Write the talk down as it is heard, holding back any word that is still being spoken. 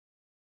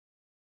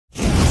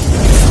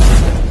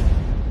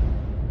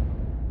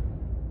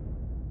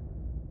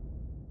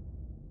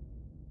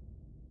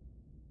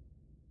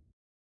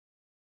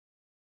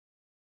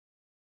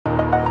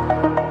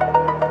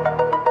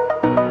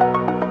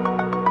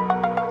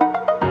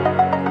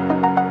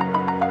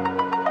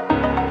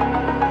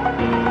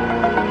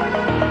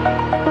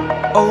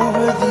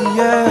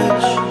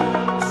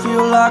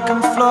like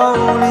I'm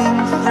floating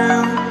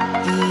through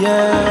the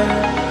air.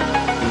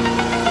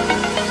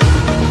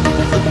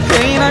 The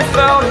pain I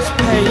felt is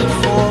paid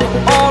for,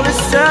 all is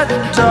said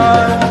and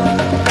done.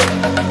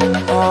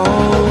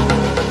 Oh,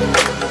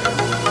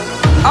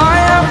 I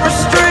am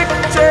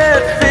restricted,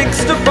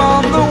 fixed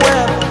upon the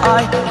web.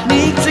 I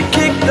need to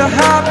kick the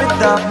habit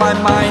that my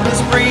mind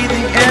is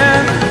breathing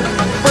in.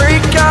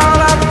 Break out,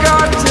 I've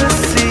got to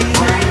see.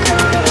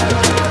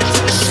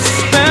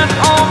 Spent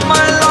all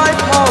my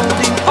life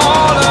holding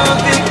all of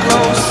it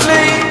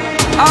closely.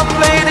 I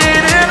played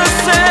it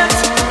innocent,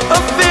 a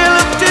feel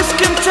of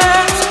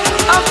discontent.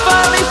 I'm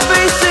finally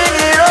facing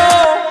it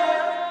all,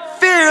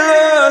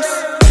 fearless.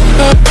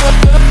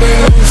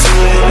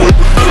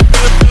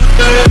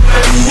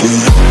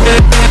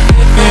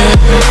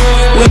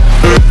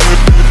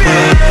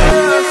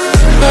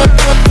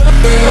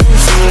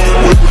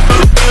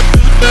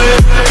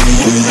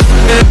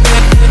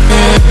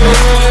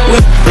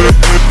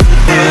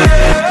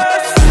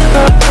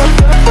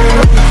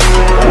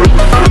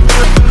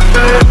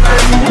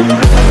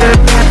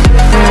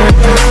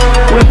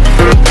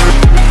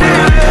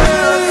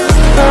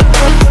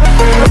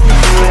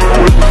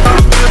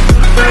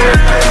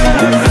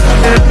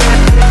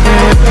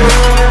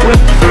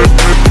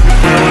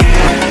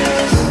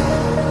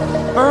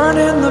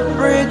 Burning the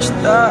bridge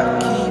that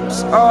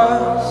keeps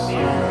us.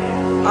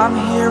 I'm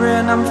here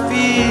and I'm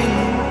feeling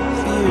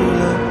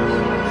fearless.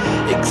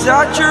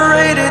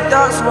 Exaggerated,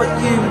 that's what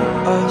you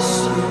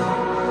assume.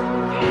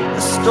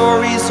 The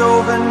story's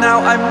over now,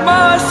 I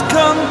must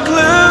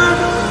conclude.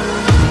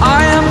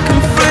 I am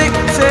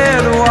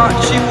conflicted,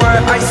 watching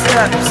where I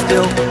step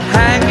still,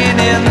 hanging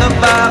in the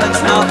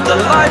balance. Not the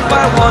life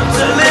I want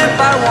to live,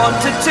 I want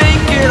to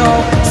take it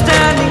all.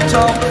 Standing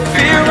tall,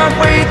 fear I've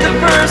weighed the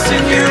person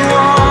you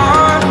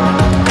are.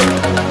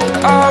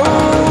 Oh,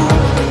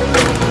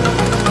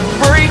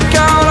 break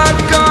out,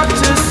 I've got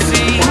to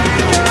see.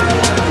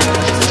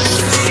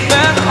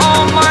 Spent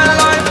all my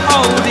life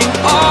holding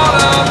all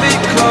of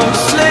it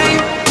closely.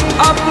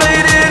 I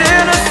played it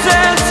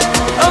innocent,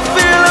 a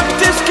feel of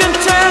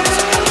discontent.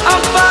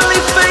 I'm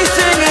finally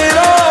facing it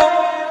all,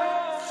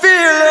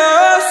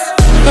 fearless.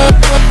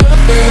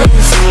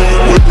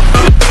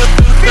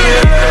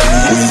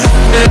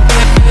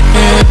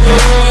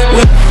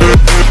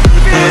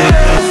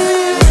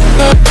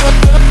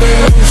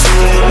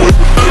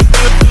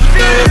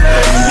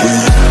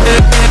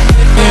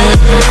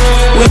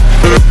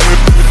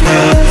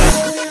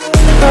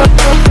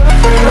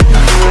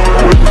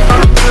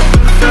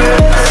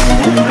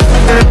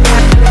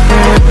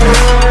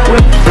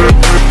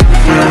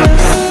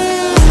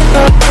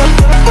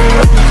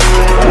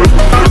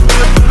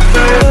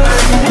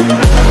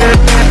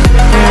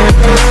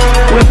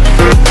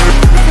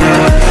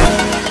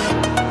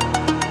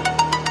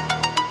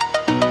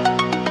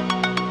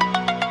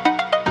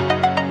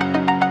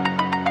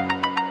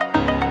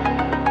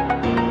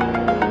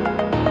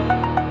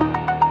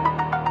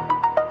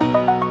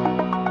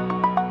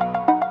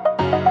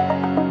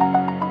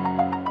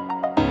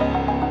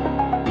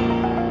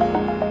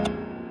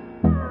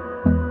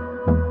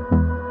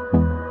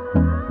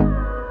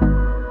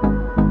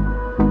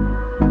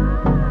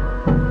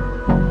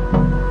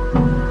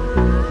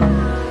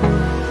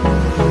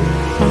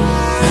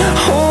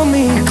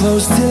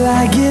 Close till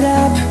I get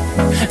up.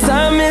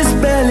 Time is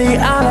barely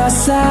on our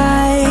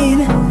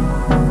side.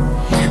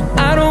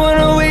 I don't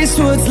wanna waste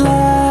what's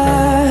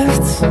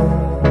left.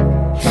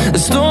 The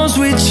storms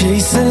we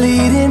chase are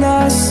leading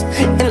us,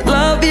 and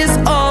love is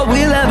all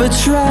we'll ever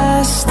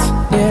trust.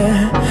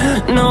 Yeah,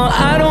 no,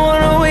 I don't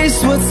wanna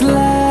waste what's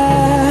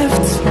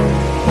left.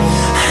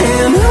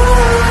 And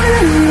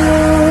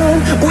on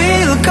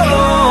we'll go,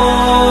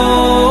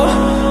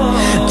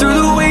 through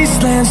the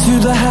wastelands,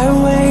 through the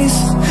highways,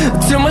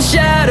 till my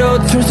shadow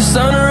turns to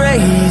sun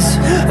rays.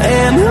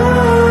 And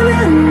on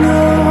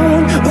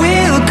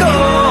we'll go,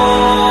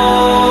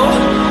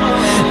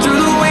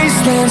 through the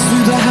wastelands,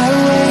 through the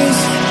highways,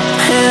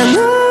 and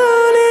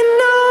on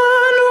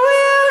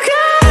we'll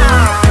go.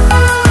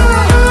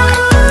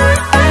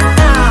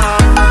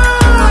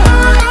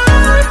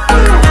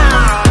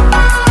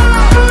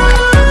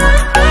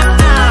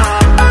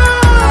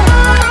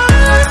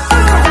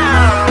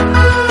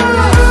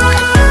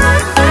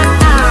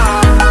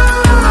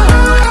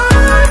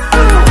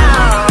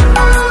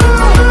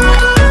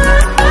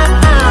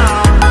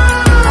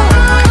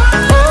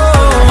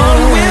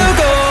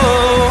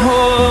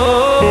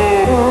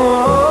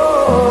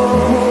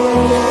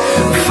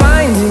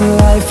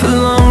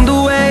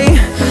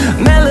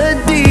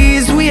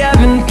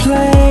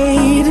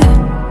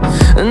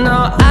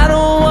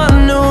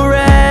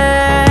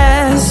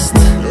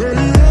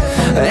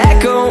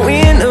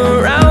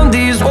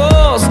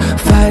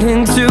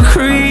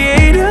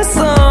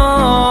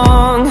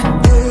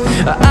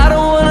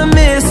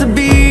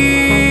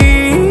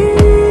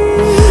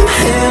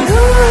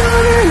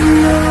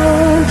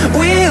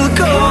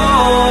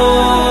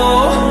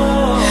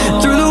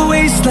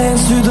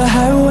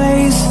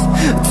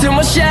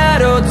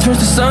 turns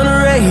to sun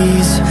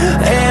rays,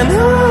 and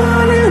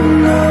on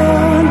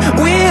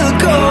we'll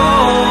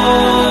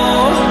go.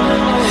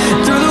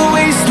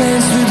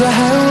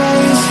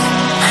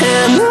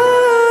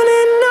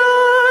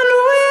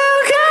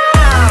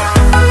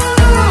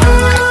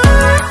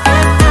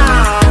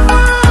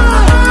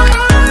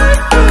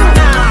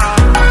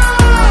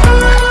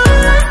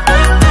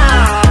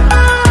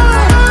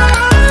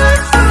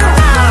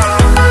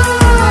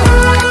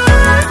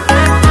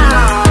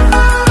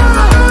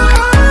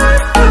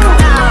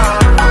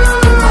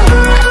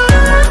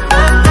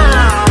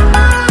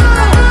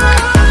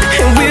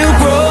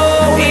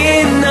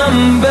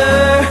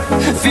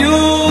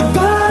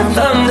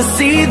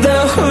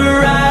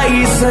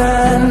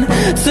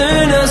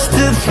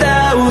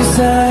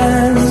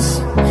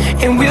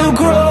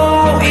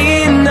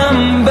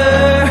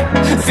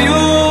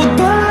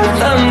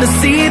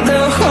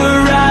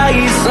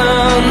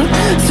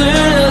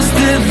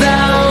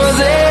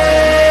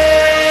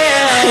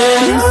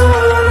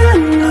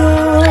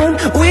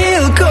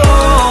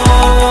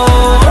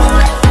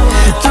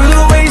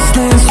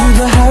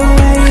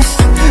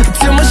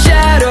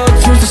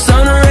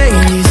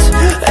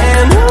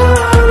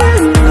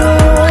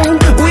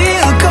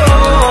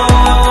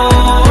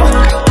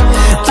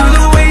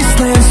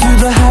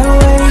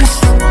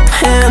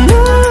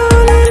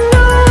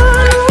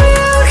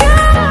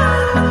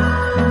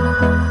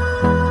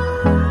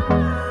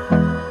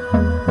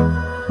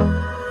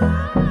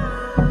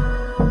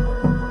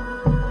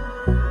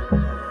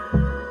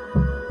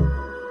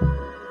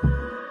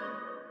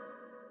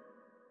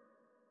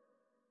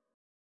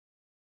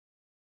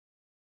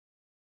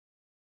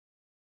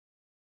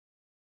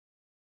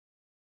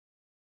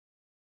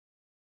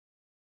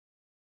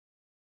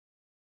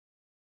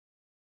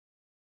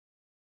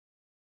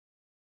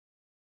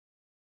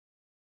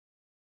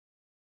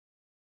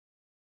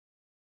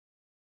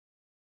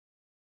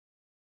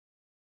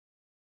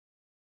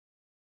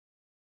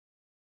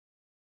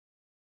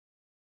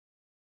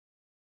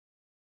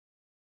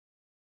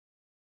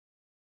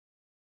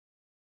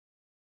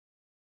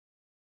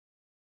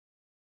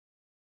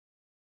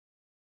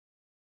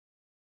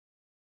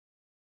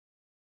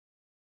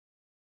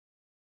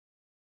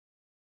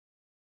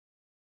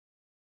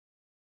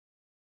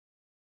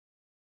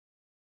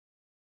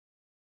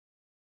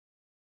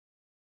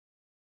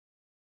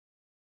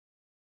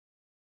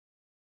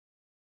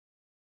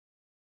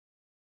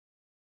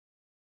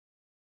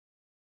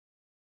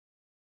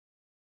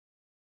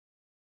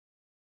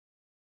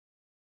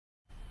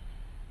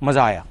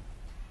 मजा आया।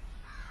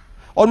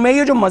 और मैं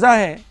ये जो मजा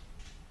है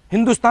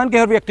हिंदुस्तान के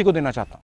हर व्यक्ति को देना चाहता हूं।